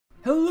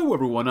Hello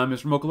everyone, I'm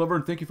Mr. Mocha Lover,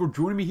 and thank you for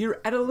joining me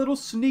here at a little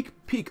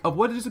sneak peek of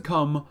what is to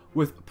come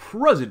with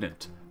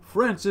President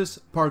Francis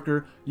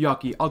Parker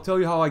Yockey. I'll tell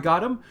you how I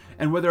got him,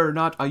 and whether or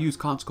not I use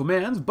console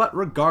commands, but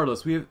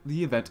regardless, we have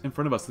the event in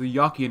front of us, the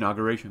Yockey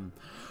inauguration.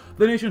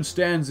 The nation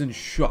stands in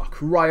shock.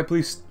 Riot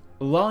police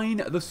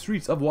line the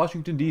streets of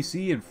Washington,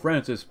 D.C., and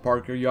Francis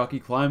Parker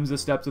Yockey climbs the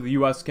steps of the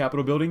U.S.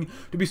 Capitol building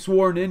to be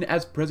sworn in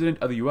as President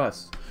of the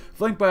U.S.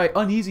 Flanked by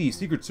uneasy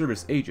Secret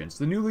Service agents,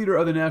 the new leader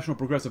of the National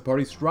Progressive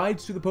Party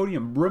strides to the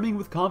podium, brimming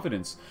with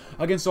confidence.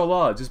 Against all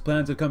odds, his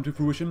plans have come to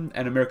fruition,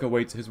 and America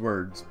waits his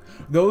words.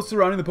 Those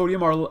surrounding the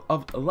podium are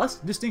of less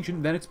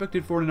distinction than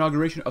expected for an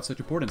inauguration of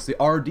such importance.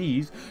 The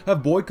RDs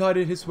have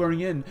boycotted his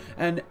swearing in,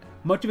 and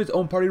much of his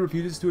own party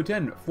refuses to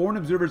attend. Foreign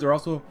observers are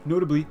also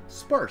notably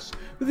sparse,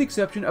 with the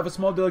exception of a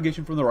small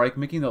delegation from the Reich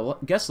making the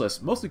guest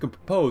list mostly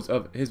composed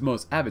of his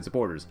most avid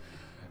supporters.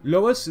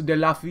 Lois de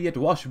Lafayette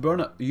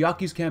Washburn,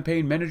 Yockey's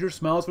campaign manager,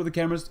 smiles for the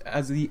cameras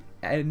as the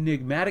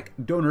enigmatic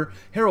donor,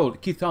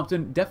 Harold Keith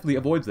Thompson, deftly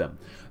avoids them.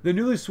 The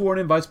newly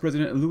sworn-in Vice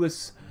President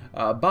Louis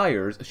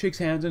Byers shakes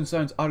hands and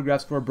signs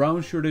autographs for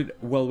brown-shirted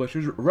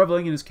well-wishers,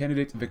 reveling in his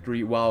candidate's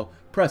victory, while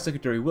Press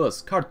Secretary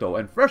Willis Carto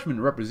and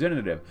Freshman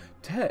Representative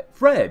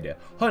Fred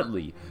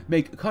Huntley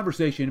make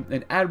conversation,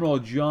 and Admiral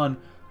John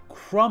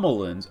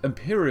Cromwelin's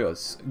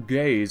imperious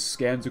gaze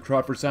scans the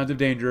crowd for signs of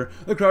danger.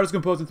 The crowd is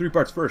composed in three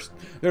parts. First,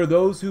 there are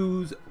those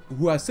who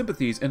has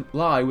sympathies and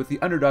lie with the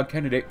underdog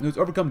candidate who has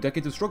overcome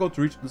decades of struggle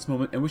to reach this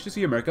moment and wish to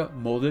see America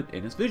molded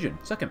in its vision.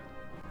 Second,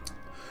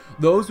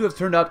 those who have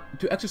turned out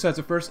to exercise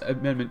the First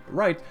Amendment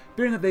right,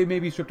 fearing that they may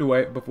be stripped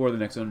away before the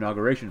next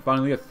inauguration.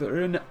 Finally, a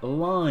thin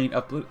line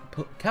of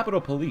Capitol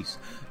Police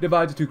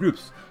divides two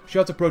groups.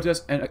 Shouts of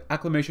protest and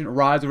acclamation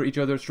rise over each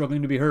other,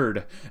 struggling to be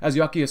heard. As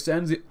Yockey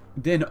ascends, the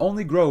din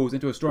only grows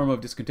into a storm of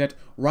discontent,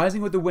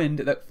 rising with the wind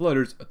that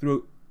flutters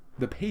through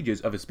the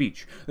pages of his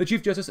speech. The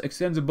Chief Justice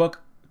extends a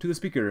book to the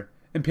Speaker,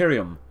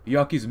 Imperium,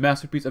 Yockey's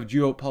masterpiece of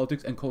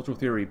geopolitics and cultural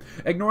theory.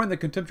 Ignoring the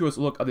contemptuous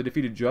look of the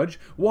defeated judge,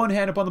 one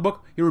hand upon the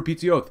book, he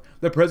repeats the oath.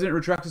 The president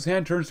retracts his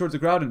hand, turns towards the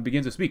crowd, and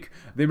begins to speak.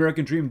 The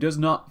American dream does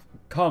not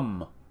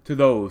come to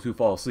those who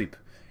fall asleep,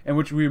 in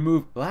which we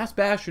remove the last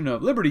bastion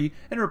of liberty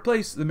and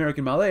replace the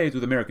American malaise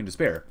with American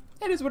despair.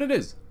 It is what it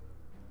is.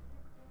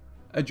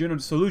 A general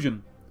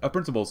solution of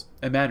principles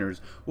and manners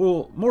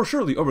will more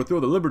surely overthrow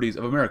the liberties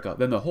of America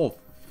than the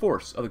whole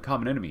force of the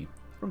common enemy.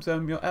 From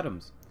Samuel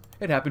Adams.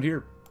 It happened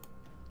here.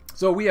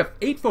 So we have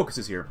 8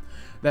 focuses here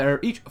that are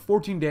each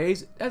 14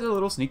 days as a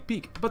little sneak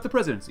peek. But the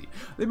presidency.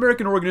 The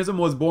American organism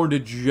was born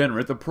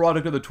degenerate, the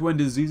product of the twin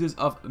diseases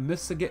of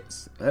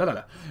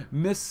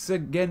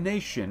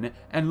miscegenation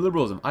and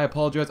liberalism. I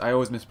apologize, I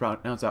always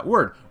mispronounce that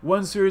word.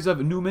 One series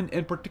of Newman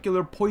in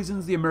particular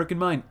poisons the American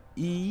mind.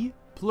 E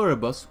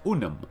pluribus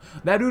unum.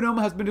 That unum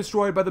has been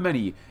destroyed by the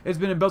many. It has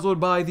been embezzled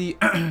by the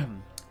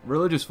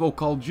religious folk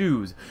called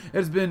Jews. It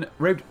has been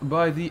raped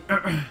by the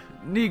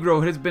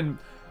Negro. It has been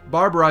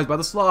barbarized by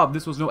the Slav.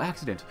 This was no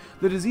accident.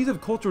 The disease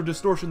of cultural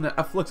distortion that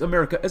afflicts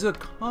America is a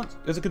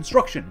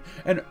construction,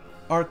 an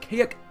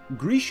archaic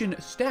Grecian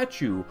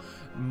statue,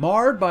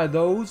 marred by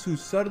those who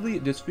subtly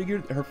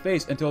disfigured her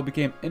face until it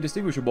became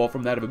indistinguishable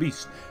from that of a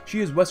beast.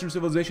 She is Western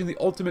civilization, the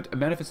ultimate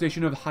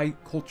manifestation of high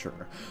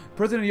culture.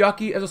 President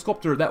Yockey is a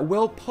sculptor that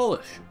will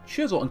polish,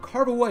 chisel, and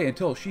carve away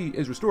until she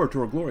is restored to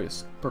her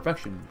glorious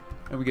perfection.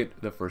 And we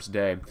get the first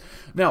day.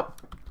 Now,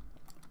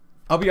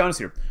 I'll be honest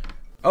here.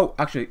 Oh,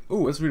 actually,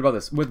 let's read about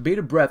this. With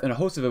bated breath and a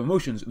host of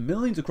emotions,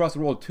 millions across the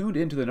world tuned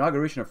into the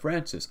inauguration of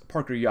Francis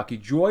Parker Yockey.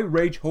 Joy,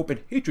 rage, hope,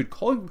 and hatred.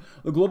 Calling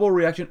the global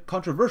reaction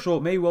controversial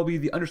may well be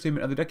the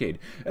understatement of the decade.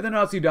 In the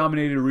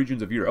Nazi-dominated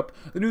regions of Europe,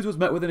 the news was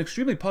met with an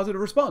extremely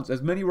positive response,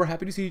 as many were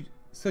happy to see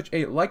such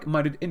a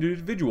like-minded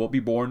individual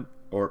be born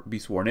or be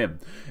sworn in.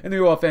 In the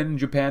OFN in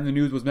Japan, the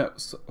news was met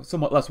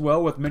somewhat less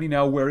well, with many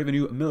now wary of a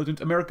new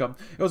militant America.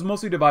 It was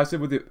mostly divisive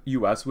with the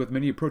U.S., with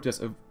many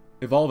protests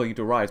evolving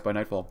into riots by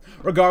nightfall.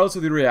 Regardless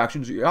of the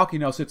reactions, Yockey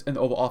now sits in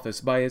the Oval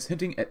Office. By his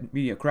hinting at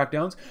media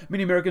crackdowns,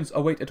 many Americans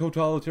await a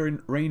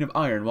totalitarian reign of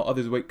iron, while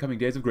others await coming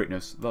days of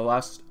greatness. The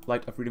last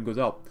light of freedom goes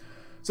out.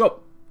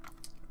 So,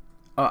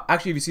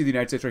 actually, if you see the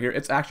United States right here,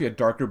 it's actually a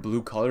darker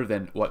blue color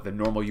than what the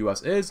normal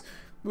U.S. is,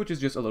 which is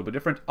just a little bit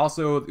different.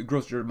 Also, the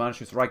Gross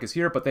Germanisches Reich is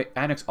here, but they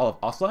annexed all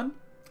of Ausland,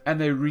 and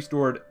they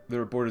restored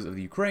the borders of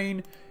the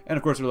Ukraine, and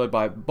of course, they're led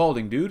by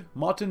balding dude,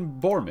 Martin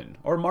Bormann,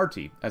 or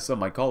Marty, as some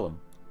might call him.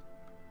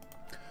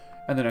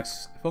 And the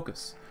next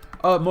focus.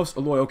 Most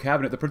loyal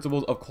cabinet, the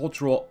principles of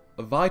cultural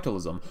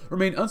vitalism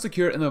remain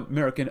unsecured in the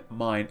American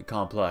mind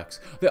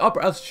complex. The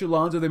upper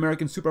echelons of the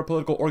American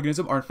super-political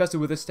organism are infested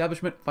with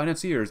establishment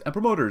financiers and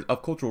promoters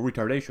of cultural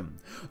retardation.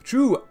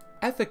 True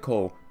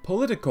ethical,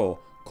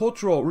 political,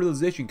 cultural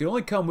realization can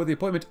only come with the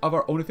appointment of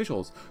our own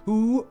officials,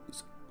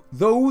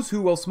 those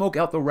who will smoke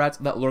out the rats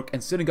that lurk in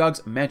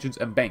synagogues, mansions,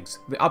 and banks.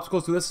 The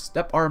obstacles to this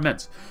step are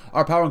immense.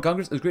 Our power in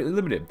Congress is greatly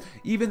limited.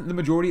 Even the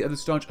majority of the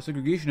staunch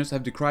segregationists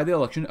have decried the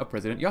election of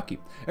President Yockey.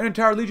 An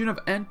entire legion of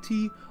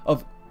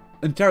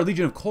entire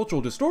legion of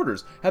cultural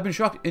distorters have been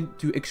shocked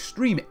into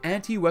extreme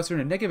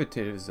anti-Western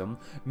negativism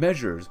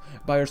measures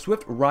by our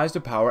swift rise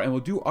to power and will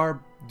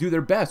do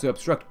their best to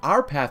obstruct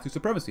our path to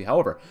supremacy.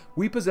 However,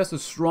 we possess a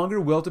stronger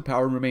will to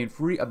power and remain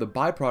free of the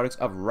byproducts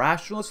of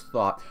rationalist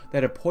thought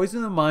that have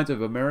poisoned the minds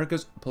of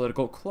America's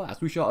political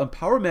class. We shall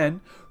empower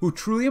men who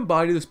truly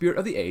embody the spirit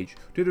of the age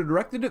to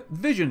direct the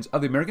divisions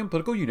of the American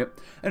political unit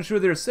and ensure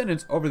their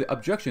ascendance over the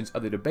objections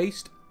of the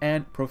debased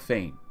and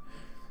profane.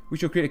 We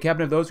shall create a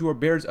cabinet of those who are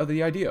bearers of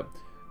the idea.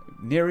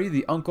 Nary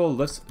the uncle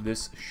lifts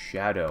this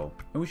shadow.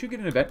 And we should get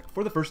an event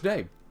for the first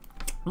day.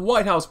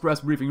 White House press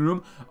briefing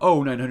room,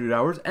 0900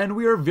 hours, and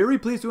we are very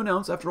pleased to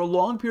announce, after a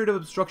long period of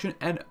obstruction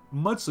and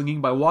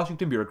mudslinging by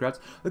Washington bureaucrats,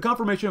 the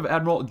confirmation of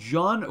Admiral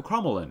John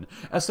Crommelin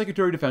as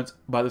Secretary of Defense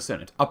by the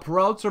Senate, a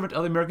proud servant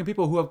of the American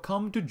people who have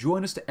come to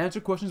join us to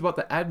answer questions about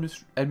the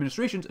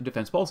administration's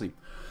defense policy.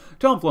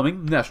 Tom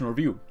Fleming, National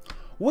Review.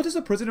 What does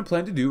the president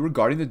plan to do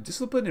regarding the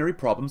disciplinary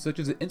problems such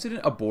as the incident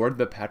aboard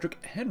the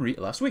Patrick Henry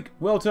last week?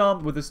 Well,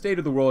 Tom, with the state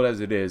of the world as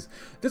it is,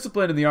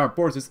 discipline in the armed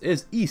forces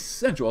is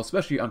essential,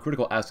 especially on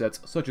critical assets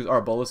such as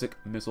our ballistic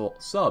missile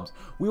subs.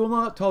 We will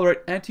not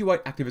tolerate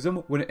anti-white activism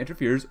when it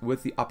interferes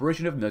with the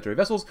operation of military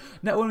vessels,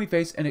 not when we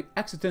face an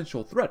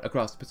existential threat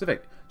across the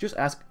Pacific. Just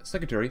ask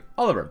Secretary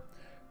Oliver.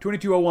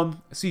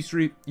 2201 C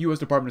Street, U.S.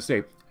 Department of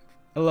State.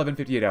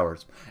 11:58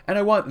 hours. And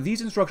I want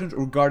these instructions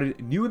regarding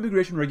new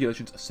immigration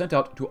regulations sent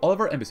out to all of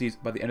our embassies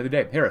by the end of the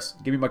day. Harris,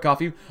 give me my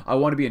coffee. I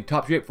want to be in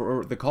top shape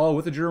for the call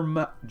with the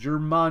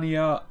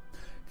Germania,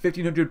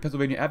 1500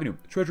 Pennsylvania Avenue,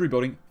 Treasury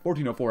Building,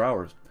 1404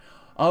 hours.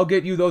 I'll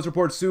get you those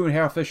reports soon,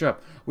 Herr Fischer.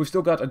 We've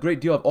still got a great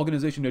deal of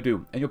organization to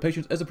do, and your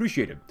patience is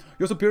appreciated.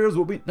 Your superiors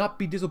will not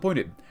be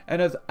disappointed.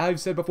 And as I've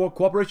said before,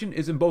 cooperation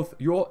is in both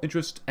your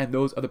interest and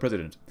those of the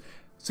President.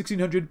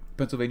 1600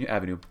 Pennsylvania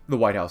Avenue, the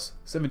White House,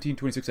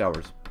 1726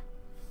 hours.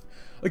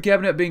 The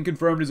cabinet being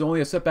confirmed is only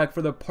a setback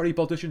for the party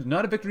politicians,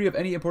 not a victory of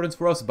any importance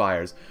for us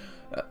buyers.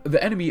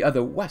 The enemy of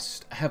the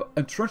West have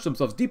entrenched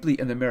themselves deeply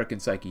in the American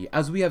psyche,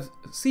 as we have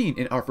seen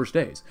in our first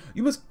days.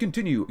 You must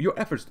continue your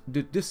efforts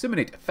to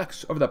disseminate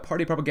facts over the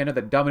party propaganda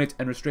that dominates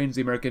and restrains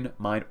the American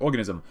mind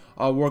organism.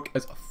 Our work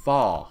is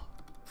far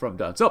from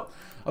done. So,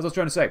 as I was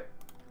trying to say,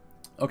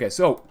 okay,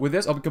 so with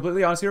this, I'll be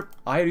completely honest here.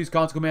 I had to use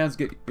console commands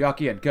to get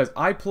Yockey in, because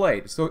I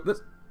played. So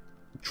let's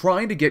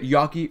trying to get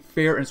Yockey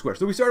fair and square.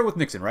 So we started with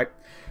Nixon, right?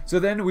 So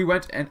then we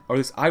went and, or at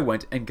least I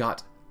went and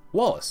got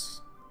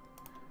Wallace.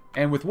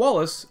 And with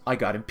Wallace, I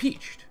got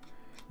impeached.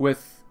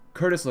 With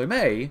Curtis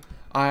LeMay,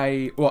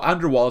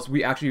 under Wallace,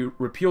 we actually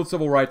repealed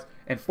civil rights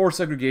and forced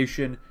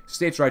segregation,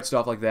 states' rights,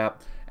 stuff like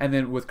that. And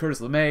then with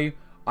Curtis LeMay,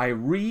 I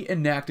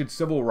reenacted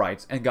civil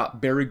rights and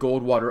got Barry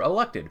Goldwater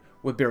elected.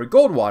 With Barry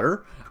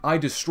Goldwater, I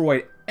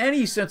destroyed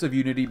any sense of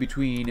unity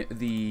between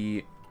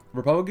the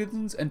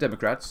Republicans and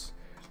Democrats,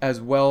 as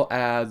well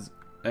as,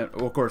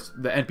 of course,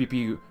 the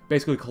NPP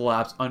basically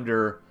collapsed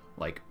under,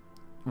 like,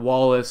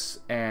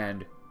 Wallace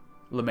and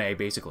LeMay,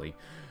 basically.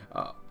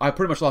 I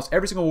pretty much lost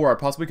every single war I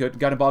possibly could,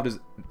 got involved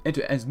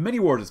into as many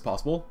wars as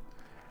possible,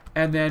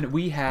 and then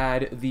we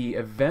had the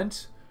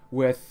event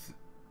with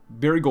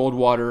Barry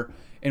Goldwater,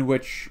 in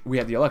which we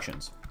had the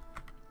elections.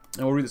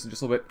 And we'll read this in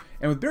just a little bit.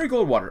 And with Barry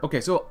Goldwater,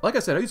 okay, so, like I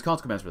said, I use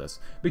console commands for this,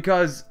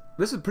 because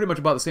this is pretty much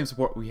about the same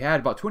support we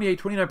had, about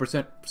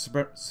 29%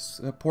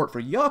 support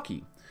for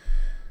Yockey.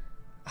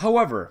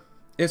 However,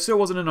 it still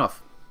wasn't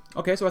enough.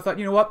 Okay, so I thought,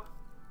 you know what?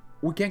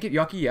 We can't get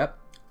Yockey yet.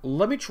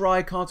 Let me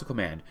try console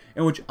command,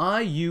 in which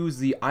I use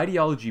the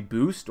ideology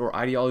boost or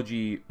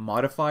ideology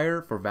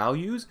modifier for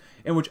values,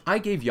 in which I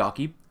gave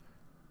Yockey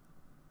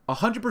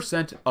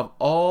 100% of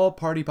all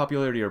party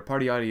popularity or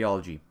party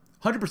ideology.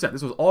 100%.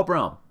 This was all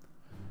Brown.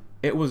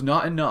 It was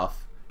not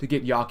enough to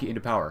get Yockey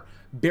into power.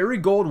 Barry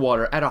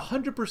Goldwater at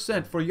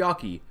 100% for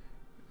Yockey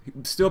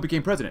still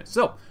became president.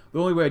 So, the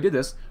only way I did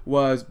this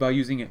was by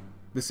using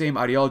the same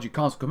ideology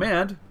console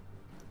command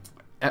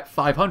at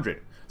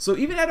 500. So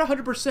even at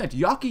 100%,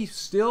 Yockey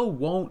still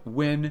won't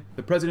win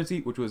the presidency,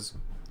 which was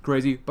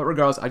crazy. But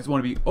regardless, I just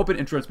want to be open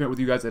and transparent with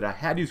you guys that I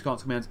had to use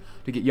console commands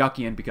to get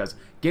Yockey in, because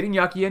getting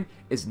Yockey in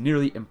is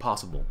nearly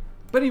impossible.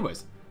 But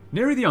anyways,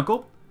 Nary the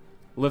Uncle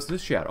lifts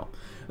his shadow.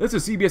 This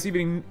is CBS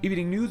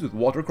Evening News with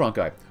Walter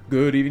Cronkite.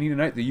 Good evening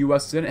tonight. The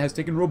U.S. Senate has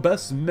taken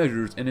robust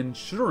measures in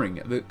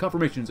ensuring the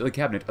confirmations of the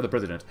cabinet of the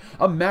president.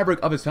 A maverick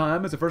of his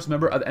time as the first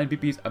member of the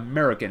NPP's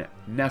American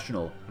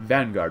National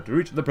Vanguard to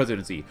reach the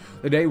presidency.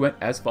 The day went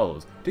as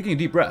follows. Taking a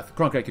deep breath,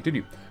 Cronkite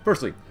continued.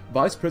 Firstly,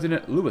 Vice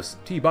President Louis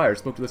T. Byers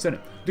spoke to the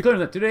Senate, declaring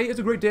that today is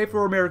a great day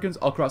for Americans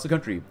all across the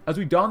country, as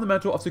we don the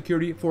mantle of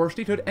security for our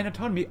statehood and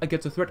autonomy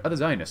against the threat of the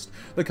Zionists,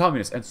 the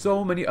Communists, and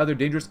so many other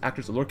dangerous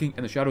actors lurking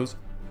in the shadows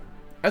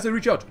as they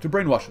reach out to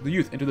brainwash the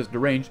youth into this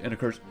deranged and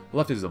accursed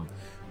leftism,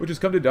 which has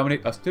come to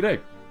dominate us today.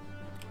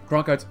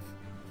 Cronkite's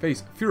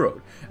face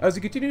furrowed as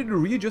he continued to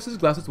readjust his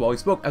glasses while he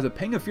spoke, as a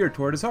pang of fear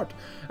tore at his heart.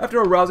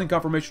 After a rousing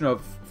confirmation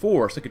of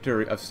former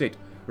Secretary of State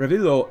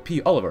Revillo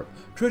P. Oliver,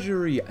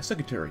 Treasury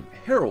Secretary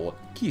Harold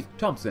Keith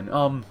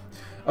Thompson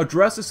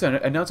addressed the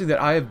Senate announcing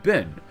that I have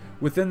been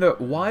within the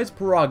wise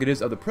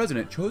prerogatives of the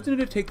president, chosen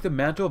to take the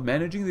mantle of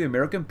managing the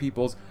American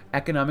people's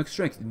economic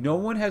strength. No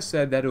one has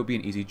said that it will be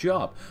an easy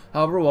job.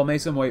 However, while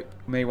some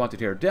may want to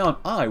tear it down,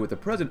 I, with the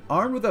president,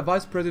 armed with the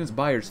vice president's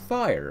Byers'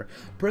 fire,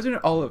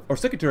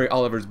 Secretary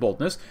Oliver's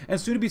boldness, and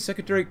soon-to-be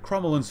Secretary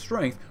Cromwell's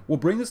strength, will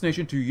bring this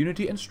nation to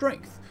unity and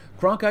strength.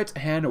 Cronkrite's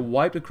hand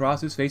wiped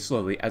across his face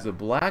slowly as the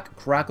black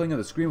crackling of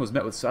the screen was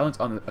met with silence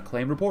on the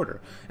acclaimed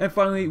reporter. And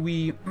finally,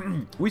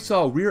 we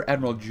saw Rear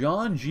Admiral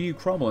John G.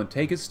 Cromwell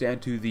take his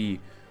stand to the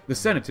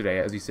Senate today,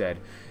 as he said.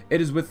 It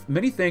is with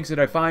many thanks that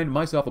I find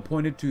myself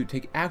appointed to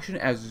take action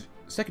as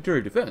Secretary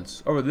of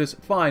Defense over this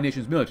fine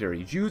nation's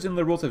military. Jews and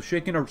liberals have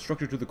shaken our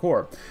structure to the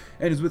core,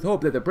 and it is with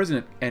hope that the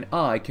President and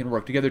I can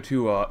work together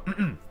to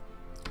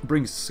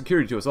bring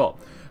security to us all.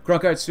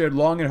 Cronkite stared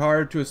long and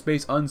hard to a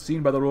space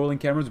unseen by the rolling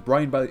cameras,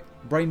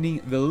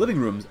 brightening the living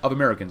rooms of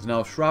Americans,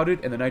 now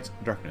shrouded in the night's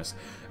darkness.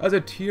 As a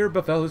tear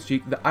befell his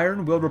cheek, the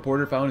iron-willed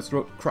reporter found his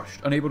throat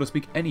crushed, unable to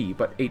speak any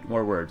but 8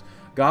 more words.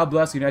 God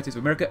bless the United States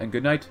of America, and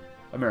good night,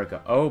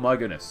 America. Oh my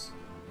goodness.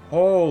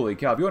 Holy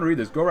cow. If you want to read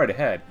this, go right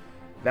ahead.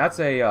 That's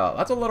a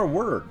lot of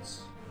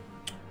words.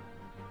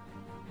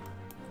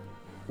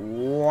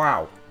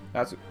 Wow.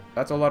 That's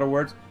a lot of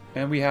words.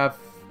 And we have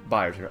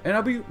Byers here. And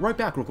I'll be right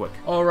back real quick.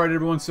 Alright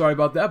everyone, sorry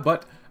about that,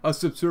 but a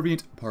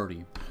subservient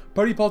party.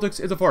 Party politics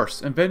is a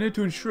farce invented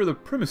to ensure the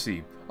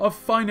primacy of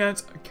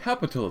finance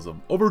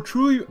capitalism over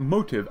truly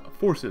motive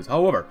forces.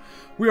 However,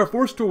 we are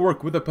forced to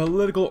work with a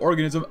political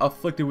organism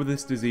afflicted with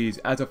this disease,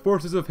 as the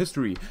forces of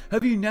history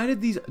have united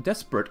these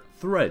desperate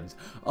threads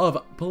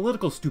of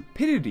political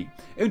stupidity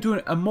into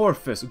an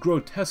amorphous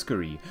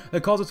grotesquerie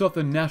that calls itself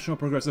the National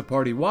Progressive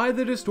Party. Why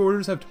the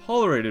distorters have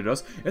tolerated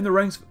us in the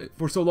ranks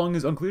for so long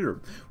is unclear.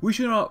 We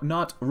should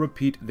not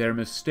repeat their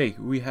mistake.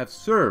 We have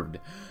served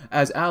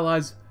as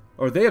allies,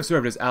 or they have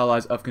served as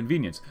allies of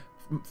convenience,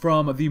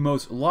 from the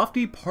most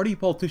lofty party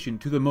politician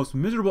to the most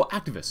miserable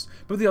activist,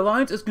 but the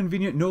alliance is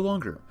convenient no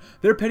longer.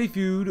 Their petty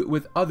feud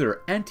with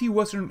other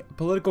anti-Western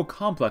political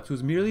complex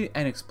was merely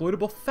an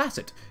exploitable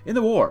facet in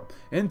the war.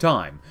 In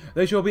time,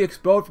 they shall be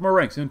expelled from our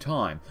ranks. In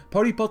time,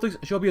 party politics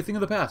shall be a thing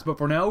of the past, but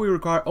for now we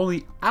require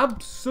only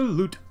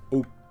absolute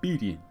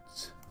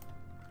obedience.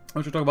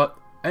 I should talk about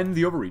end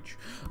the overreach.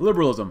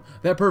 Liberalism,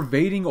 that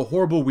pervading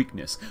horrible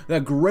weakness,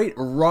 that great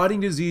rotting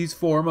disease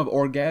form of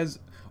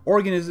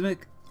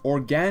organismic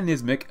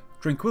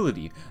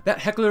tranquility, that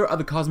heckler of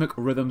the cosmic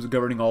rhythms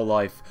governing all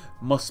life,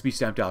 must be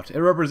stamped out.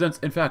 It represents,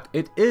 in fact,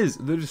 it is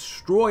the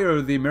destroyer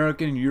of the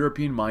American and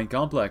European mind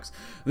complex.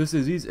 This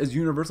disease is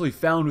universally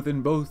found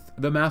within both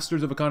the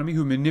masters of economy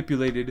who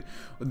manipulated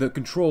the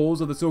controls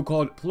of the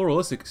so-called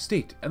pluralistic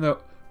state and the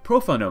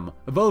profanum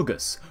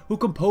vulgus, who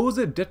compose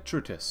the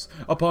detritus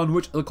upon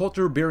which the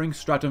culture-bearing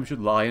stratum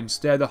should lie.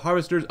 Instead, the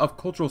harvesters of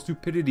cultural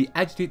stupidity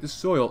agitate the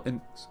soil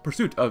in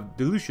pursuit of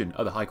dilution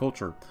of the high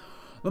culture.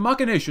 The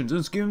machinations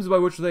and schemes by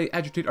which they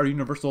agitate are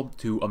universal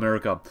to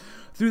America.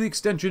 Through the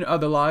extension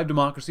of the live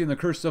democracy and the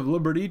curse of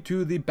liberty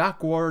to the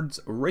backwards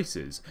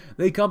races,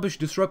 they accomplish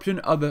disruption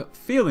of the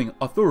failing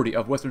authority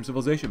of Western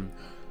civilization.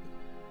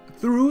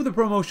 Through the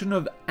promotion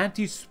of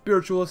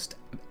anti-spiritualist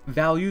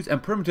values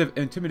and primitive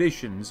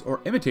intimidations or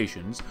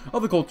imitations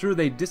of the culture,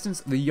 they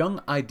distance the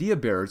young idea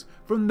bearers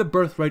from the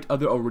birthright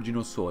of their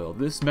original soil.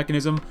 This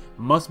mechanism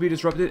must be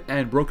disrupted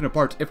and broken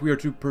apart if we are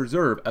to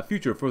preserve a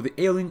future for the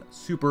ailing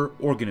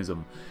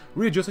superorganism.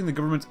 Readjusting the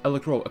government's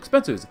electoral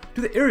expenses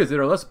to the areas that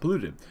are less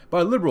polluted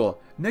by liberal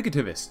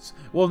negativists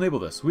will enable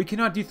this. We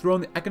cannot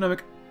dethrone the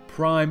economic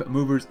prime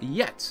movers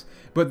yet,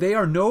 but they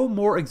are no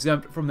more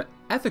exempt from the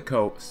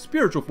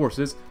ethico-spiritual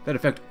forces that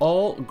affect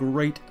all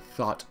great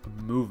thought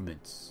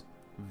movements.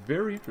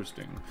 Very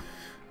interesting.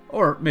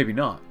 Or maybe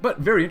not, but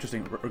very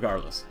interesting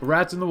regardless.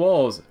 Rats in the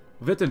walls.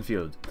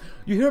 Wittenfeld.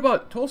 You hear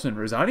about Tolson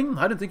resigning?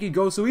 I didn't think he'd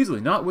go so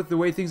easily, not with the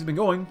way things have been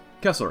going.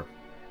 Kessler.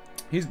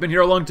 He's been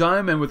here a long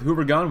time, and with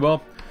Hoover gone,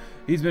 well,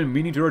 he's been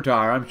meaning to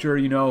retire. I'm sure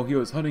you know he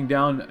was hunting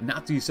down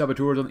Nazi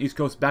saboteurs on the East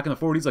Coast back in the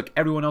 40s like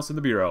everyone else in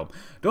the Bureau.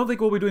 Don't think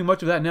we'll be doing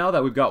much of that now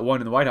that we've got one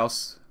in the White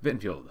House.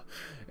 Wittenfeld.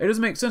 It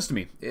doesn't make sense to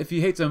me if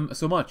he hates them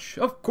so much.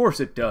 Of course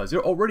it does.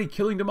 They're already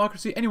killing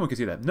democracy. Anyone can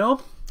see that.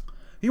 No?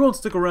 He won't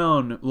stick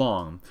around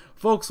long.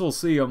 Folks will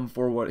see him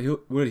for what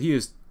he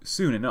is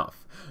soon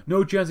enough.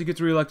 No chance he gets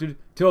reelected.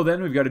 Till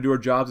then, we've got to do our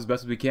jobs as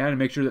best as we can and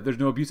make sure that there's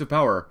no abuse of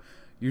power.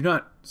 You're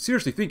not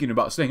seriously thinking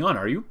about staying on,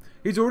 are you?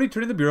 He's already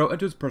turning the Bureau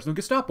into his personal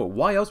Gestapo.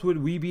 Why else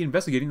would we be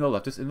investigating the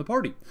leftists in the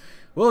party?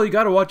 Well, you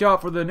gotta watch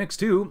out for the next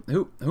two.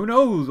 Who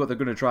knows what they're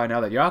gonna try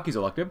now that Yockey's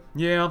elected?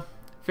 Yeah.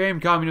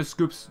 Famed communist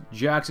scoops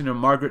Jackson and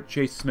Margaret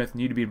Chase Smith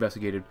need to be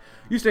investigated.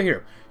 You stay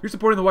here. You're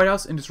supporting the White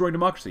House and destroying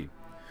democracy.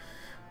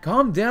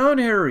 Calm down,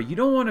 Harry. You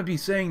don't want to be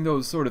saying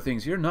those sort of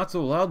things here. Not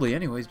so loudly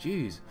anyways.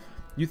 Jeez.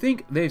 You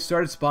think they've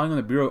started spying on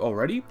the Bureau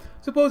already?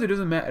 Suppose it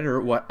doesn't matter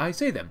what I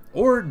say then.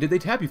 Or did they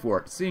tap you for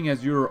it, seeing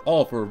as you're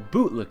all for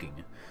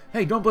bootlicking?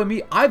 Hey, don't blame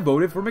me. I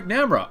voted for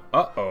McNamara.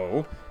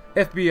 Uh-oh.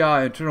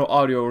 FBI internal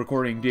audio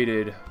recording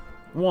dated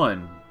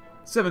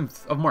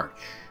 7th of March,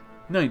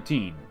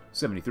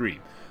 1973.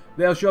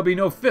 There shall be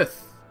no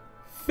fifth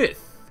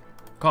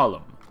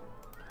column.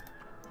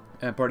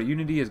 And party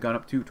unity has gone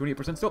up to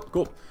 28% still.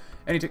 Cool.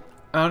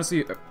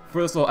 Honestly,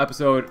 for this little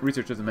episode,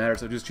 research doesn't matter,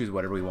 so just choose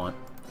whatever we want.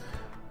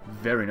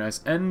 Very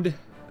nice. And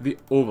the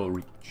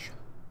overreach.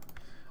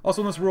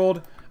 Also in this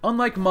world,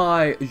 unlike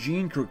my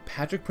Jean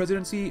Kirkpatrick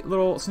presidency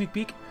little sneak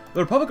peek,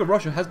 the Republic of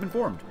Russia has been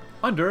formed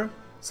under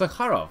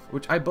Sakharov,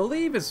 which I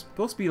believe is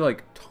supposed to be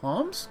like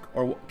Tomsk,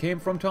 or came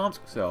from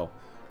Tomsk. So,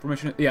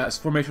 formation, yeah, it's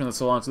formation of the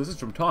Salon. So this is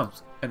from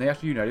Tomsk, and they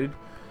actually united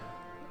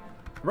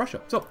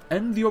Russia. So,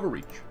 end the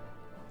overreach.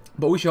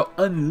 But we shall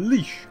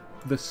unleash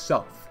the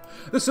South.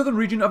 The southern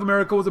region of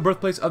America was the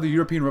birthplace of the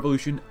European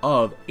Revolution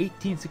of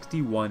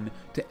 1861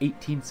 to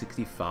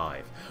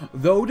 1865.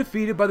 Though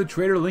defeated by the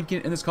traitor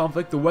Lincoln in this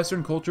conflict, the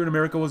Western culture in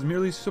America was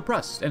merely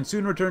suppressed and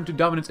soon returned to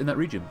dominance in that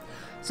region.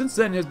 Since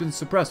then, it has been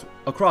suppressed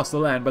across the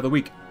land by the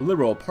weak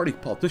liberal party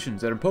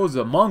politicians that impose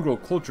a mongrel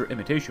culture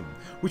imitation.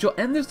 We shall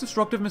end this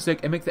destructive mistake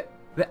and make the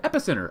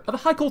epicenter of the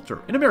high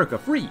culture in America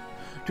free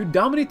to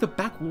dominate the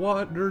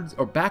backwards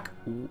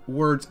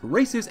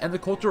races and the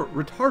culture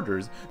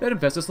retarders that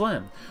infest this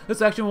land.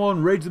 This action will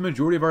enrage the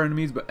majority of our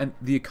enemies and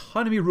the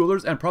economy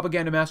rulers and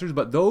propaganda masters,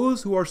 but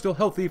those who are still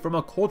healthy from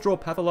a cultural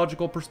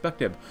pathological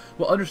perspective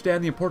will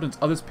understand the importance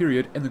of this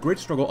period in the great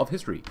struggle of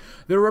history.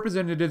 Their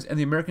representatives and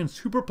the American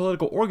super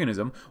political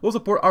organism will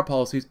support our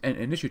policies and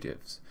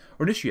initiatives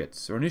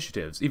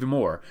even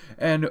more,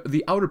 and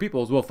the outer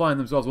peoples will find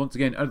themselves once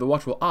again under the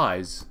watchful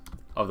eyes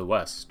of the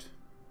West.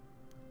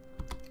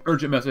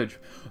 Urgent message.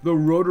 The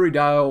rotary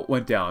dial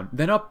went down,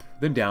 then up,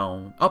 then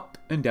down, up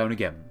and down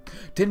again.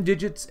 10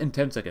 digits in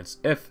 10 seconds.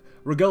 If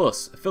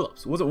Regulus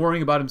Phillips wasn't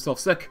worrying about himself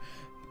sick,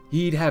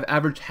 he'd have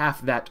averaged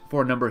half that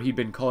for a number he'd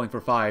been calling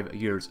for 5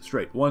 years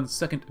straight. 1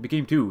 second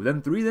became 2,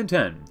 then 3, then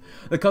 10.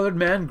 The colored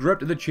man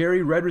gripped the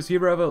cherry red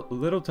receiver a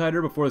little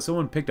tighter before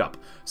someone picked up.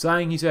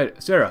 Sighing, he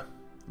said, "Sarah,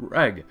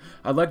 Reg,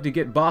 I'd like to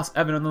get Boss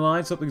Evan on the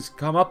line. Something's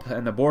come up,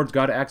 and the board's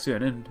got to act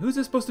soon." "And who's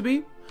this supposed to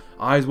be?"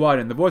 Eyes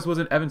widened. The voice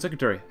wasn't Evan's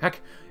secretary.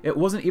 Heck, it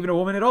wasn't even a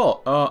woman at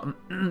all.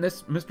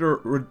 This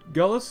Mr.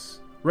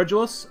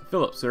 Regulus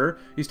Phillips, sir,"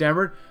 he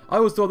stammered. "I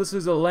was told this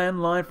is a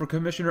landline for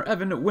Commissioner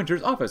Evan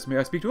Winters' office. May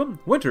I speak to him?"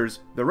 "Winters?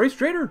 The race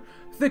trader?"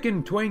 Thick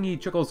and twangy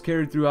chuckles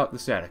carried throughout the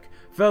static.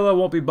 "Fella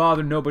won't be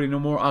bothering nobody no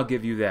more, I'll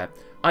give you that."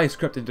 Ice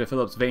crept into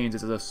Phillips' veins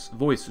as the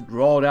voice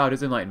drawled out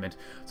his enlightenment.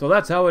 "So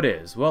that's how it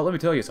is. Well, let me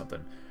tell you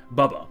something.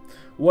 Bubba,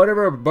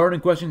 whatever burning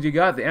questions you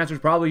got, the answer's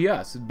probably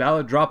yes.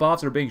 Ballot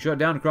drop-offs are being shut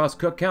down across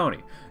Cook County.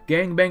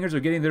 Gangbangers are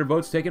getting their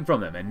votes taken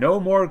from them, and no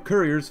more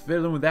couriers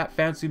fiddling with that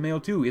fancy mail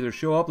too. Either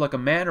show up like a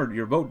man or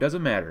your vote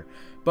doesn't matter.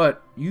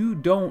 But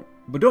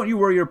don't you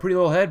worry your pretty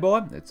little head,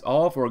 boy. It's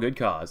all for a good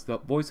cause." The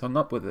voice hung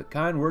up with the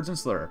kind words and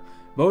slur.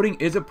 "Voting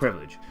is a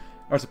privilege.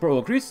 Our support will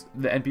increase.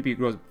 The NPP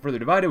grows further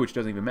divided, which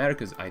doesn't even matter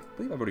because I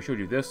believe I've already showed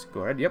you this.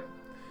 Go ahead. Yep.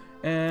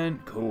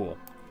 And cool.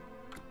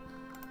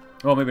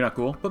 Well, maybe not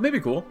cool, but maybe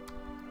cool.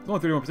 It's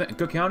only 31% in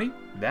Cook County.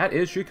 That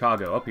is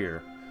Chicago up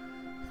here.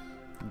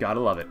 Gotta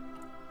love it.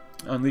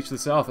 Unleash the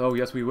South. Oh,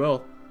 yes, we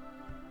will.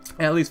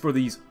 And at least for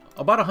these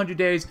about 100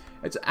 days,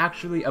 it's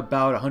actually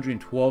about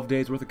 112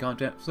 days worth of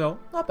content, so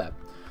not bad.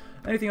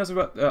 Anything else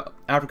about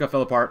Africa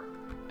fell apart?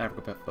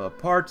 Africa fell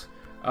apart.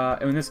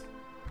 And in this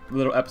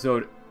little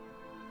episode,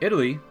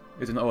 Italy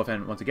is in the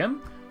OFN once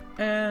again,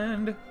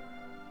 and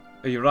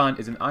Iran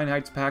is in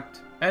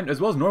Einheitspact, and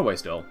as well as Norway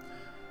still.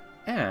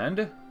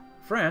 And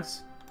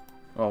France,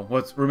 well,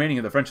 what's remaining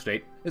of the French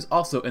state, is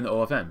also in the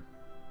OFN.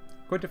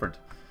 Quite different.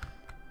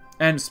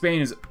 And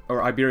Spain is,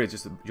 or Iberia is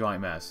just a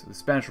giant mess. The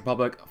Spanish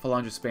Republic,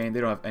 Falange Spain,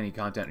 they don't have any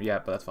content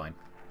yet, but that's fine.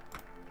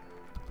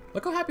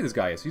 Look how happy this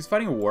guy is. He's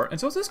fighting a war, and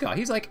so is this guy.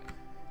 He's like,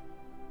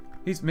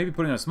 he's maybe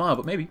putting on a smile,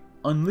 but maybe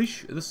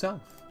unleash the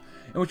South.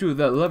 In which were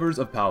the levers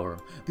of power.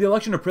 The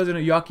election of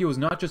President Yockey was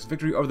not just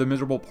victory over the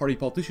miserable party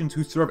politicians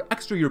who serve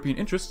extra European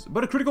interests,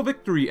 but a critical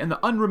victory in the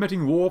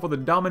unremitting war for the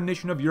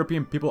domination of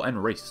European people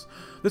and race.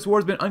 This war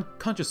has been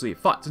unconsciously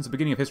fought since the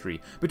beginning of history,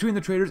 between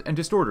the traitors and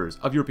distorters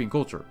of European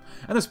culture,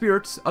 and the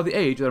spirits of the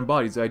age that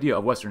embodies the idea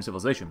of Western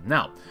civilization.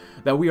 Now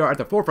that we are at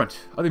the forefront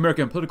of the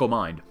American political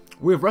mind,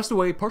 we have wrested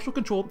away partial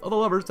control of the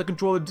levers that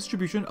control the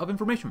distribution of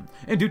information.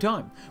 In due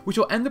time, we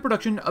shall end the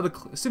production of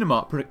the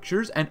cinema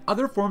pictures and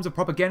other forms of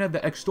propaganda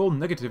that extol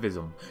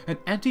negativism and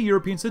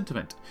anti-European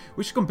sentiment.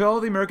 We shall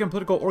compel the American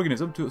political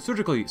organism to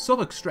surgically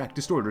self-extract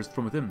distorters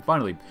from within.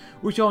 Finally,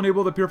 we shall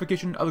enable the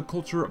purification of the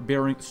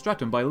culture-bearing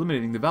stratum by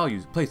eliminating the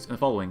values placed in the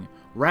following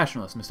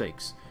rationalist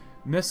mistakes: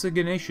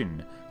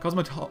 miscegenation,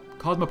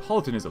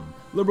 cosmopolitanism,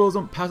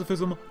 liberalism,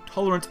 pacifism,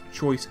 tolerance,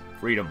 choice,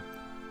 freedom.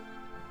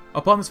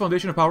 Upon this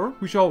foundation of power,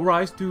 we shall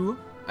rise to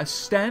a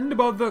stand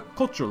above the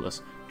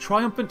cultureless,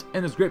 triumphant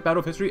in this great battle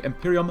of history,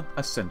 imperium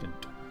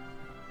ascendant.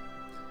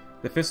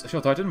 The fist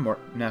shall tighten, more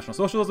National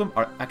Socialism,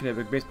 our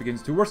academic base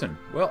begins to worsen.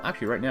 Well,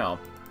 actually, right now,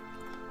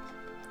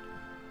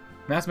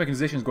 mass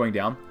mechanization is going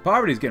down,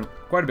 poverty is getting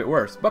quite a bit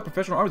worse, but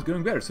professional art is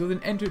getting better, so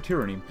then enter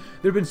tyranny.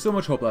 There had been so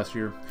much hope last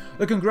year.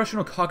 The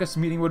Congressional Caucus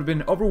meeting would have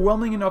been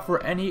overwhelming enough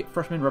for any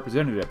freshman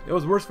representative. It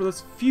was worse for this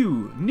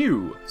few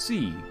new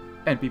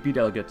NPP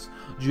delegates.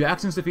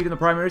 Jackson's defeat in the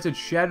primaries had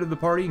shattered the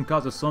party and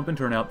caused a slump in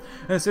turnout,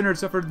 and the center had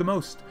suffered the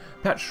most.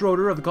 Pat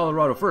Schroeder of the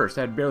Colorado First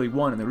had barely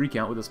won in the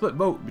recount with a split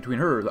vote between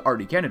her, the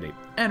RD candidate,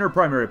 and her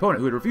primary opponent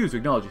who had refused to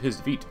acknowledge his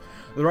defeat.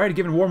 The right had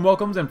given warm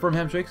welcomes and firm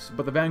handshakes,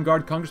 but the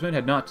vanguard congressmen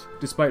had not,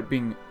 despite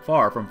being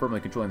far from firmly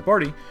controlling the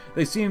party.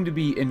 They seemed to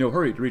be in no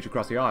hurry to reach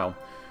across the aisle.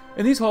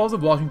 In these halls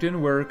of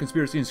Washington, where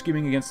conspiracy and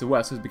scheming against the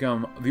West has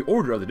become the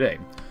order of the day,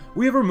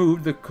 we have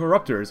removed the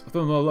corruptors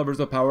from the levers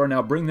of power and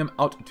now bring them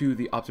out to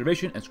the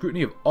observation and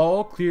scrutiny of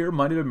all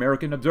clear-minded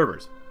American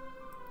observers.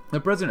 The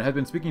president had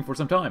been speaking for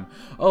some time,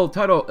 a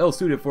title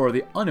ill-suited for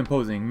the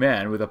unimposing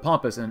man with a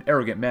pompous and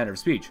arrogant manner of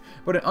speech,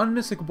 but an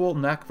unmistakable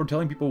knack for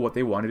telling people what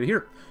they wanted to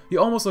hear. He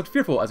almost looked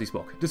fearful as he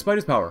spoke, despite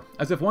his power,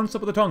 as if one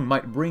slip of the tongue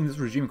might bring this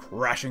regime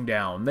crashing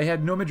down. They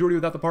had no majority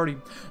without the party.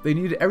 They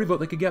needed every vote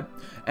they could get,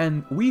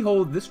 and we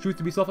hold this truth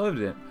to be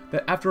self-evident,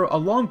 that after a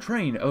long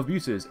train of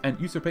abuses and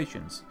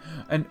usurpations,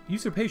 an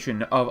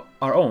usurpation of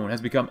our own has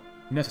become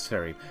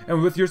necessary,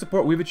 and with your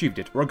support we've achieved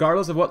it.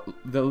 Regardless of what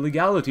the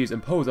legalities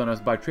imposed on us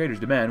by traitors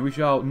demand, we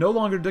shall no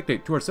longer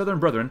dictate to our southern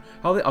brethren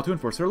how they ought to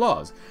enforce their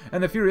laws.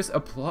 And the furious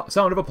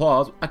sound of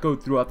applause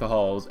echoed throughout the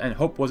halls, and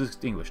hope was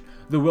extinguished.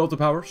 The will to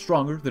power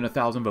stronger than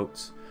 1,000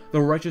 votes.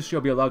 The righteous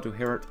shall be allowed to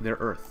inherit their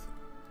earth.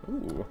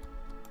 Ooh,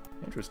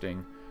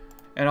 interesting.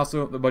 And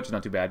also, the budget's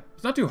not too bad.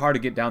 It's not too hard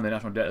to get down the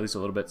national debt, at least a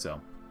little bit, so.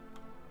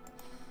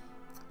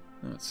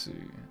 Let's see.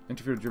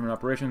 Interfere with German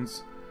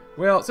operations.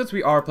 Well, since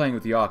we are playing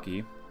with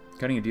Yockey,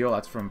 cutting a deal,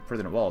 that's from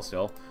President Wall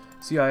still.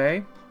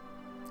 CIA,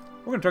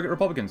 we're going to target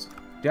Republicans.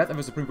 Death of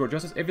a Supreme Court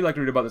Justice. If you'd like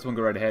to read about this one,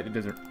 go right ahead. It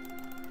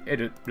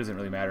doesn't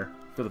really matter.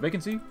 Fill the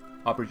vacancy.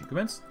 Operation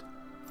commenced.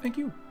 Thank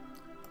you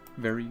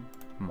very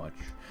much.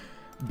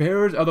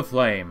 Bearers of the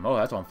Flame. Oh,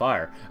 that's on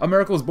fire.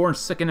 America was born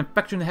sick, and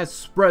infection has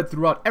spread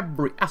throughout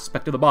every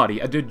aspect of the body,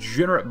 a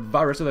degenerate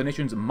virus of the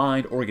nation's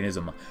mind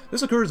organism.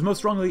 This occurs most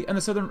strongly in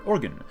the southern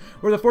Oregon,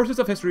 where the forces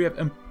of history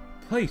have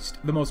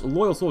placed the most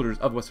loyal soldiers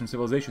of Western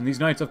civilization. These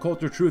knights of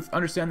culture truth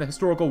understand the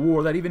historical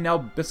war that even now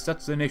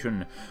besets the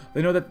nation.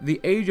 They know that the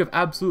age of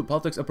absolute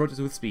politics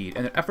approaches with speed,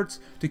 and their efforts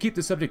to keep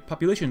the subject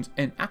populations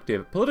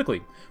inactive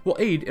politically will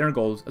aid in our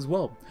goals as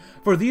well.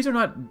 For these are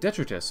not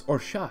detritus or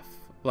chaff,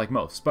 like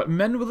most, but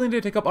men willing to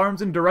take up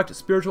arms in direct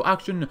spiritual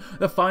action.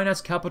 The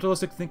finance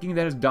capitalistic thinking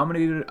that has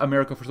dominated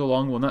America for so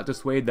long will not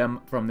dissuade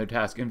them from their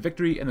task, and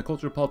victory in the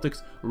culture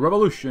politics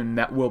revolution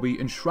that will be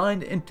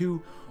enshrined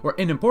into, or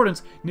in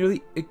importance,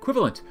 nearly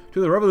equivalent to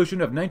the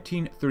revolution of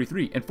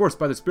 1933, enforced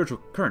by the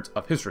spiritual currents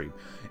of history.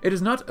 It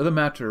is not the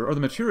matter or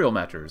the material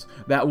matters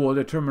that will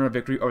determine our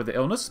victory over the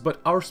illness, but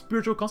our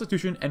spiritual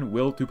constitution and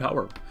will to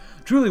power.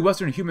 Truly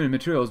Western human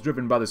material is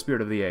driven by the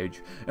spirit of the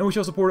age, and we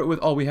shall support it with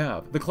all we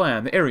have. The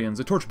Klan, the Aryans,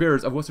 the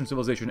torchbearers of Western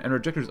civilization, and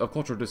rejectors of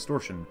cultural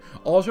distortion,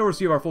 all shall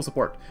receive our full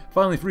support,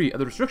 finally free of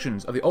the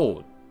restrictions of the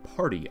old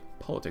party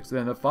politics.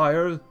 Then the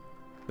fire,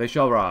 they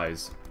shall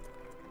rise.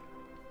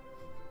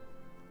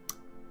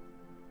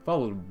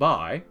 Followed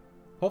by,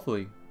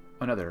 hopefully,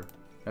 another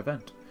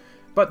event.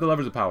 But the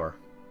levers of power.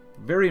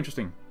 Very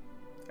interesting.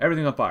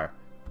 Everything on fire.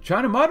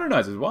 China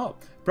modernizes. Wow.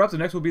 Perhaps the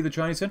next will be the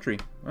Chinese century.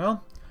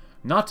 Well,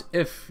 not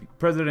if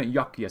President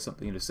Yockey has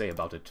something to say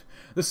about it.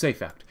 The safe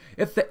fact.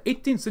 If the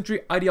 18th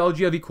century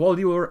ideology of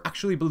equality were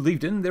actually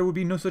believed in, there would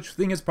be no such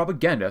thing as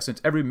propaganda, since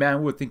every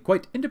man would think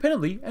quite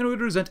independently and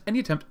would resent any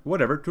attempt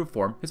whatever to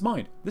reform his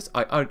mind. This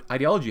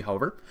ideology,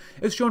 however,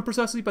 is shown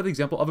precisely by the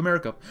example of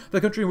America,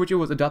 the country in which it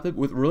was adopted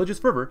with religious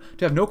fervor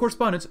to have no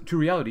correspondence to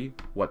reality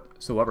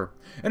whatsoever.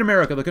 In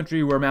America, the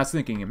country where mass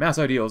thinking, mass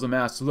ideals, and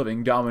mass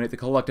living dominate the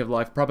collective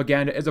life,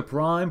 propaganda is a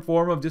prime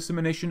form of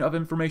dissemination of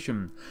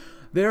information.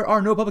 There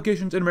are no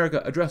publications in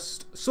America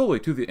addressed solely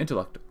to the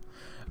intellect.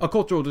 A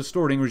cultural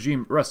distorting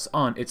regime rests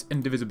on its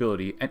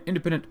indivisibility, and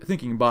independent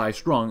thinking by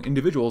strong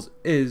individuals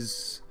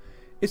is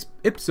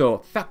ipso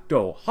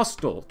facto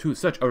hostile to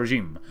such a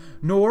regime.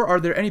 Nor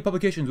are there any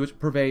publications which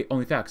purvey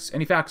only facts.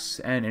 Any facts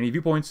and any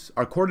viewpoints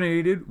are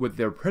coordinated with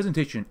their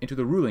presentation into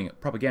the ruling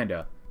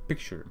propaganda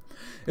picture.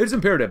 It is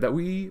imperative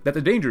that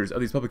the dangers of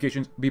these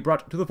publications be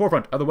brought to the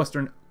forefront of the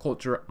Western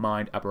culture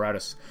mind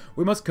apparatus.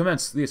 We must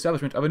commence the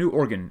establishment of a new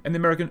organ in the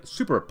American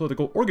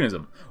super-political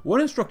organism, one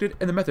instructed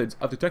in the methods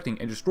of detecting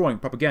and destroying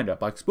propaganda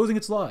by exposing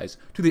its lies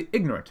to the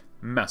ignorant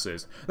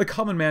masses. The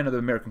common man of the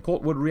American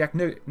cult would react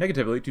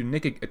negatively to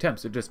naked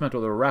attempts to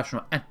dismantle the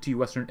rational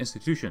anti-Western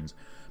institutions.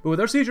 But with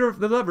our seizure of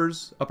the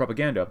levers of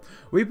propaganda,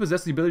 we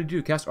possess the ability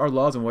to cast our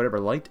laws in whatever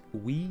light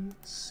we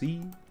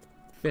see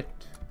fit.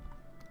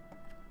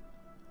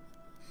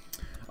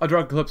 A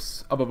dark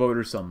eclipse of a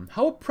voter's sum.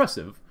 How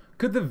oppressive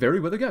could the very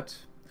weather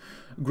get?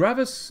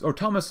 Thomas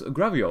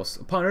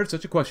Gravios pondered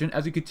such a question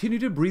as he continued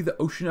to breathe the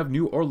ocean of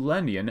New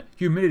Orleanian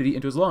humidity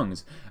into his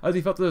lungs, as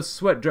he felt the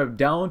sweat drip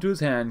down to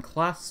his hand,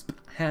 clasped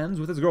hands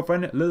with his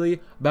girlfriend,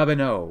 Lily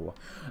Babineau.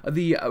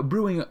 The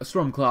brewing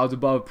storm clouds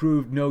above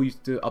proved no use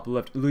to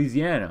uplift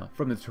Louisiana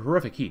from the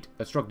terrific heat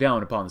that struck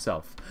down upon the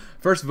South.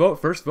 First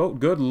vote,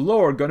 good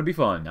lord, gonna be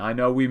fun. I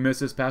know we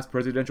missed this past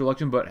presidential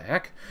election, but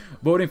heck,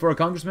 voting for a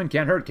congressman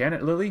can't hurt, can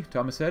it, Lily?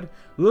 Thomas said.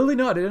 Lily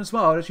nodded and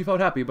smiled as she felt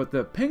happy, but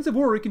the pangs of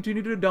worry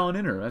continued to dawn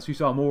in her as she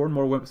saw more and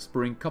more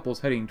whispering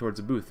couples heading towards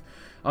the booth.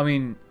 I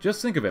mean,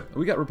 just think of it.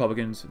 We got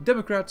Republicans,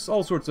 Democrats,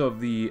 all sorts of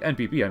the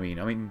NPP, I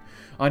mean,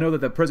 I know that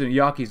the President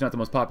Yockey is not the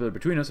most popular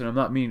between us, and I'm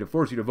not meaning to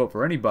force you to vote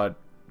for anybody,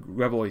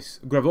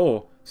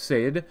 Graveau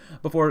said,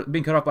 before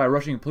being cut off by a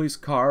rushing police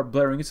car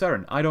blaring its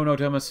siren. I don't know,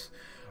 Thomas.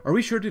 Are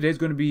we sure today's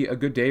going to be a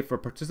good day for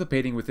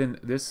participating within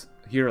this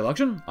here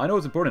election? I know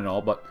it's important and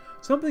all, but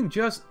something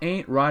just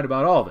ain't right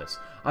about all this.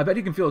 I bet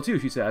you can feel it too,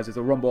 she says, as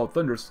a rumble of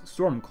thunderous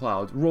storm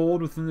clouds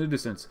rolled within the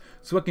distance.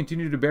 Sweat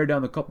continued to bear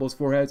down the couple's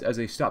foreheads as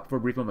they stopped for a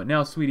brief moment.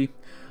 Now, sweetie,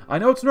 I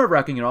know it's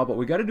nerve-wracking and all, but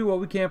we gotta do what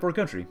we can for our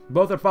country.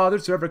 Both our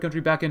fathers served our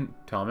country back in...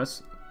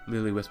 Thomas,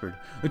 Lily whispered.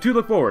 The two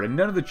looked forward, and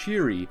none of the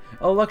cheery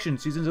election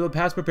seasons of the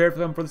past prepared for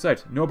them for the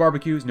sight. No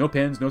barbecues, no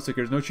pins, no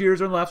stickers, no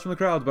cheers or laughs from the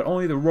crowds, but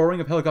only the roaring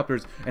of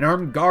helicopters and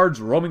armed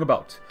guards roaming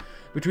about.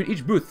 Between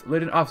each booth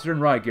laid an officer in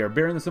riot gear,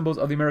 bearing the symbols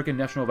of the American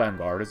National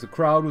Vanguard, as the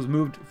crowd was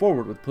moved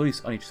forward with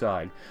police on each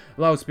side.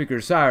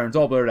 Loudspeakers, sirens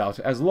all blared out,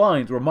 as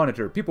lines were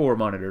monitored, people were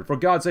monitored. For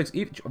God's sakes,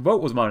 each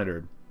vote was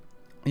monitored.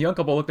 The young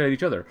couple looked at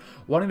each other,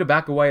 wanting to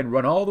back away and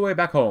run all the way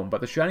back home, but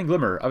the shining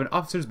glimmer of an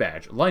officer's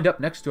badge, lined up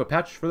next to a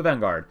patch for the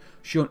Vanguard,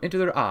 shone into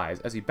their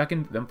eyes as he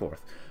beckoned them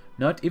forth.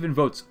 Not even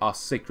votes are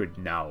sacred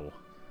now.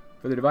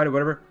 For the divided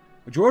whatever,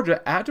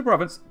 Georgia, add to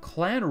province,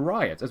 Klan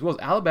riots, as well as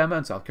Alabama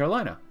and South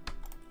Carolina.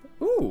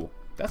 Ooh,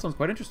 that sounds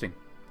quite interesting.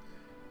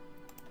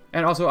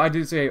 And also, I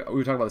did say we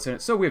were talking about the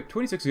Senate. So we have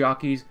 26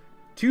 Yockeys,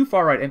 2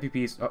 far-right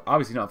MPPs,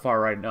 obviously not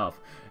far-right enough,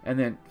 and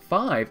then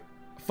 5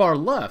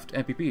 far-left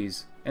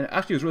MPPs. And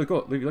actually, it was really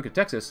cool. If you look at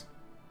Texas,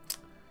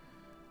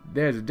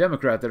 there's a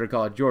Democrat that are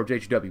called George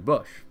H.W.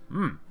 Bush.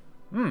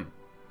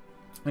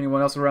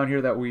 Anyone else around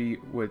here that we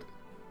would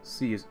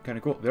see is kind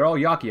of cool? They're all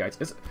Yockeyites.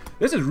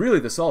 This is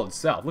really the solid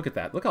South. Look at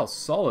that. Look how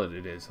solid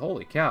it is.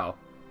 Holy cow.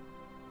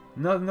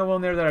 No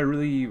one there that I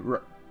really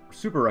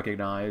super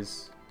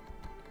recognize.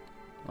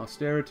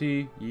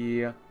 Austerity,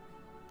 yeah.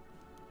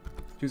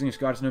 Choosing a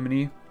Scottish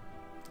nominee.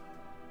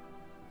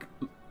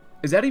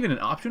 Is that even an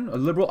option? A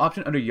liberal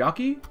option under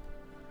Yockey?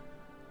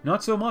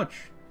 Not so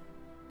much.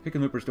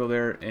 Hickenlooper's still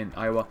there in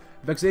Iowa.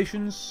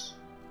 Vexations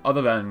of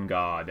the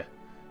Vanguard.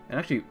 And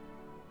actually,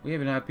 we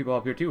even have people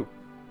up here too.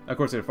 Of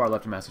course, they're far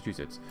left in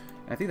Massachusetts.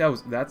 And I think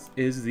that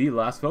is the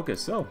last focus.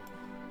 So,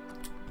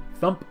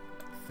 thump,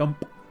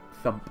 thump,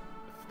 thump,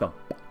 thump.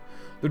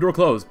 The door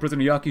closed.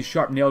 President Yockey's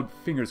sharp-nailed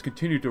fingers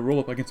continued to roll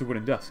up against the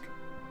wooden desk.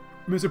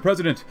 Mr.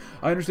 President,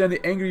 I understand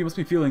the anger you must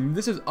be feeling.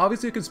 This is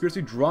obviously a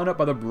conspiracy drawn up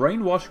by the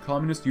brainwashed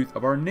communist youth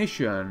of our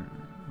nation.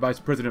 Vice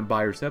President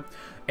Byers said.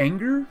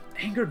 Anger?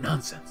 Anger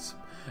nonsense.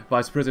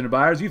 Vice President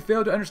Byers, you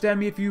fail to understand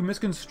me if you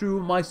misconstrue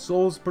my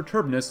soul's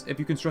perturbedness, if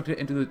you construct it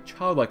into the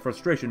childlike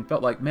frustration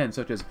felt like men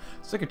such as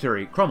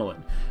Secretary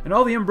Crommelin, and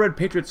all the inbred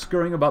patriots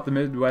scurrying about the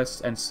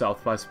Midwest and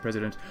South, Vice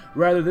President.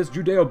 Rather, this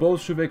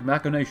Judeo-Bolshevik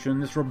machination,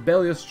 this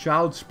rebellious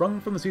child sprung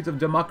from the seeds of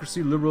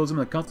democracy, liberalism,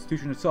 and the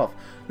Constitution itself.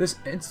 This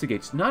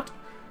instigates not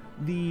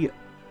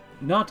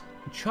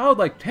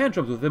childlike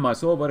tantrums within my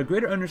soul, but a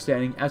greater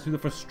understanding as to the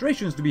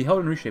frustrations to be held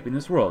in reshaping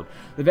this world.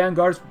 The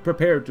Vanguard's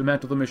prepared to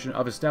mantle the mission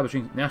of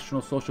establishing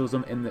National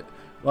Socialism in the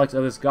likes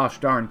of this gosh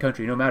darn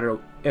country, no matter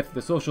if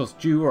the socialist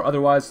Jew or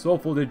otherwise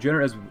soulful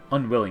degenerate is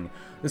unwilling.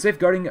 The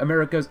Safeguarding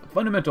America's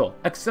Fundamental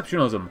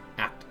Exceptionalism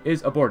Act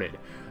is aborted.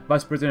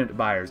 Vice President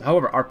Byers.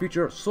 However, our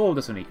future soul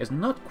destiny is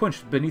not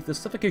quenched beneath the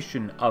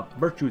suffocation of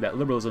virtue that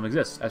liberalism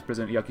exists, as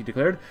President Yockey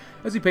declared,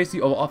 as he paced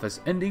the Oval Office,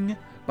 ending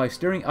by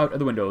staring out of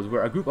the windows,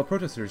 where a group of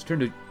protesters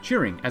turned to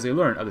cheering as they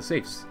learned of the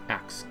SAFE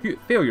Act's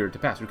failure to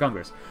pass through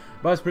Congress.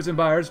 Vice President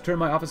Byers turned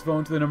my office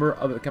phone to the number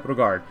of the Capitol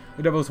Guard.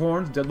 The Devil's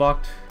Horns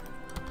deadlocked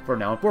for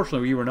now.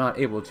 Unfortunately, we were not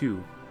able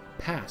to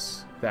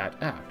pass that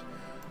act.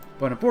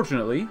 But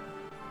unfortunately,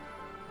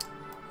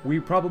 we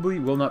probably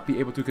will not be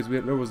able to, because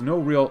there was no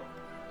real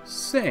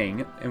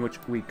saying in which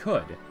we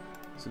could.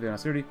 Civilian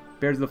austerity,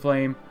 Bears of the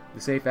Flame,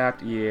 the SAFE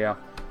Act, yeah,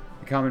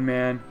 the Common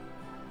Man.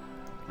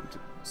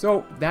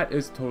 So that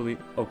is totally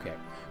okay.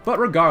 But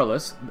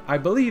regardless, I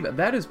believe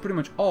that is pretty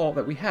much all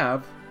that we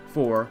have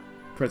for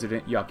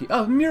President Yockey.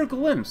 A mere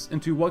glimpse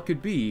into what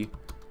could be,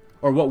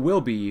 or what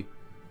will be,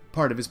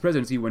 part of his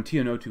presidency when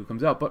TNO 2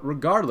 comes out. But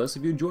regardless,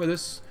 if you enjoy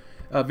this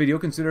video,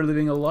 consider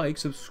leaving a like,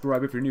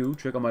 subscribe if you're new,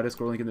 check out my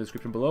Discord link in the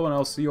description below, and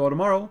I'll see you all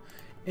tomorrow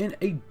in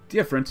a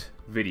different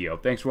video.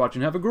 Thanks for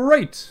watching. Have a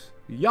great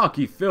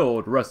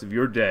Yockey-filled rest of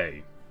your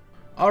day.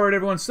 Alright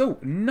everyone, so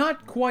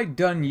not quite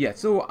done yet.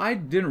 So I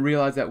didn't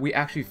realize that we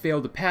actually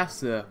failed to pass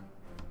the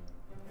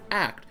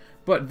act,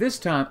 but this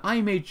time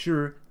I made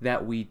sure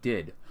that we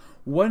did.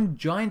 one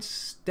giant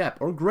step,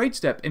 or great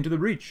step, into the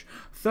breach.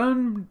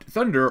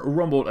 Thunder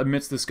rumbled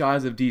amidst the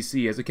skies of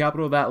D.C. as the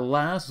capital of that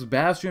last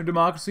bastion of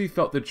democracy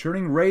felt the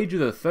churning rage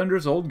of the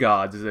thunderous old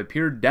gods as they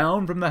peered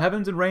down from the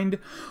heavens and rained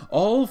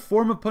all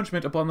form of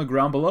punishment upon the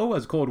ground below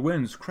as cold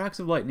winds, cracks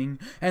of lightning,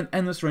 and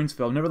endless rains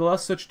fell.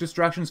 Nevertheless, such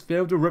distractions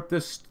failed to rip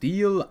the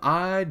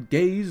steel-eyed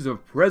gaze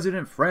of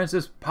President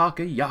Francis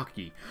Parker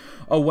Yockey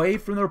away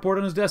from the report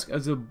on his desk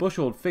as the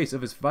bushy-old face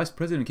of his vice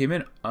president came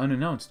in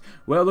unannounced.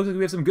 "Well, it looks like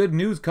we have some good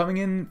news coming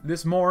in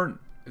this morning,"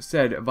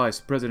 said Vice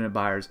President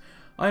Byers.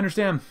 "I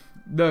understand.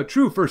 The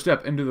true first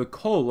step into the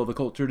coal of the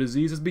culture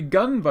disease has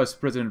begun, Vice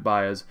President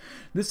Byers.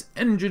 This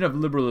engine of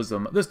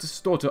liberalism, this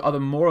distorter of the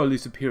morally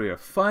superior,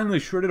 finally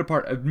shredded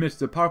apart amidst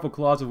the powerful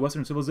claws of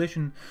Western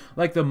civilization,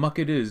 like the muck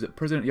it is,"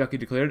 President Yockey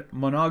declared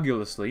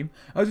monoculously,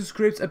 as he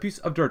scrapes a piece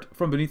of dirt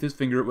from beneath his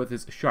finger with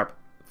his sharp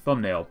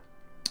thumbnail.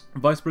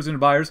 "Vice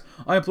President Byers,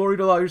 I implore you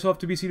to allow yourself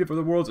to be seated for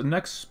the world's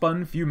next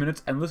spun few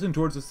minutes and listen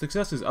towards the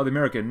successes of the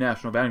American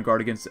National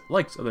Vanguard against the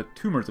likes of the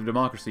tumors of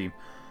democracy."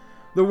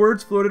 The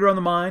words floated around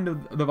the mind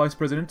of the Vice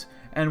President,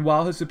 and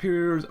while his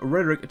superior's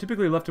rhetoric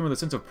typically left him with a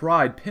sense of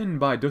pride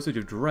pinned by a dosage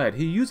of dread,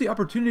 he used the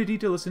opportunity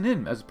to listen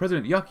in as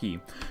President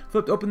Yockey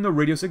flipped open the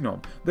radio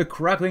signal. The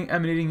crackling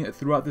emanating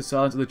throughout the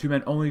silence of the two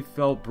men only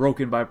felt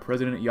broken by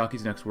President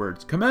Yockey's next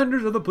words.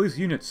 "Commanders of the police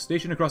units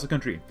stationed across the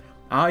country,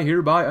 I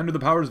hereby, under the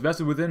powers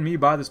vested within me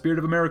by the Spirit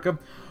of America,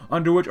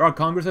 under which our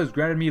Congress has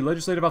granted me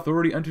legislative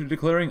authority unto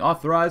declaring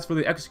authorized for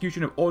the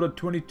execution of Order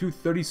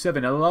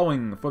 2237,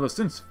 allowing for the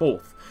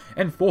henceforth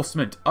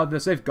enforcement of the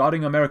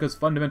Safeguarding America's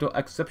Fundamental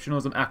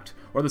Exceptionalism Act,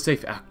 or the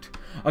SAFE Act,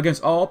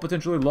 against all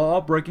potentially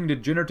law-breaking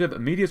degenerative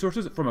media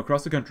sources from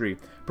across the country.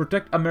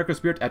 Protect America's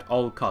spirit at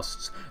all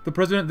costs." The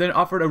President then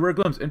offered a rare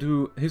glimpse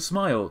into his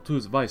smile to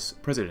his Vice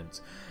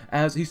Presidents,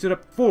 as he stood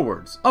up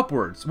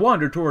upwards,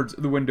 wandered towards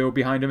the window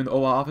behind him in the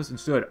Oval Office, and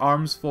stood,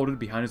 arms folded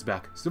behind his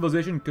back.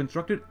 Civilization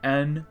constructed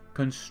and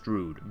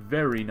construed.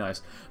 Very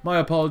nice. My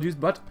apologies,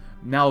 but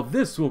now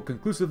this will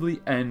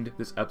conclusively end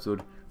this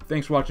episode.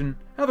 Thanks for watching.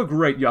 Have a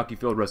great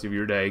Yockey-filled rest of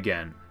your day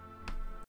again.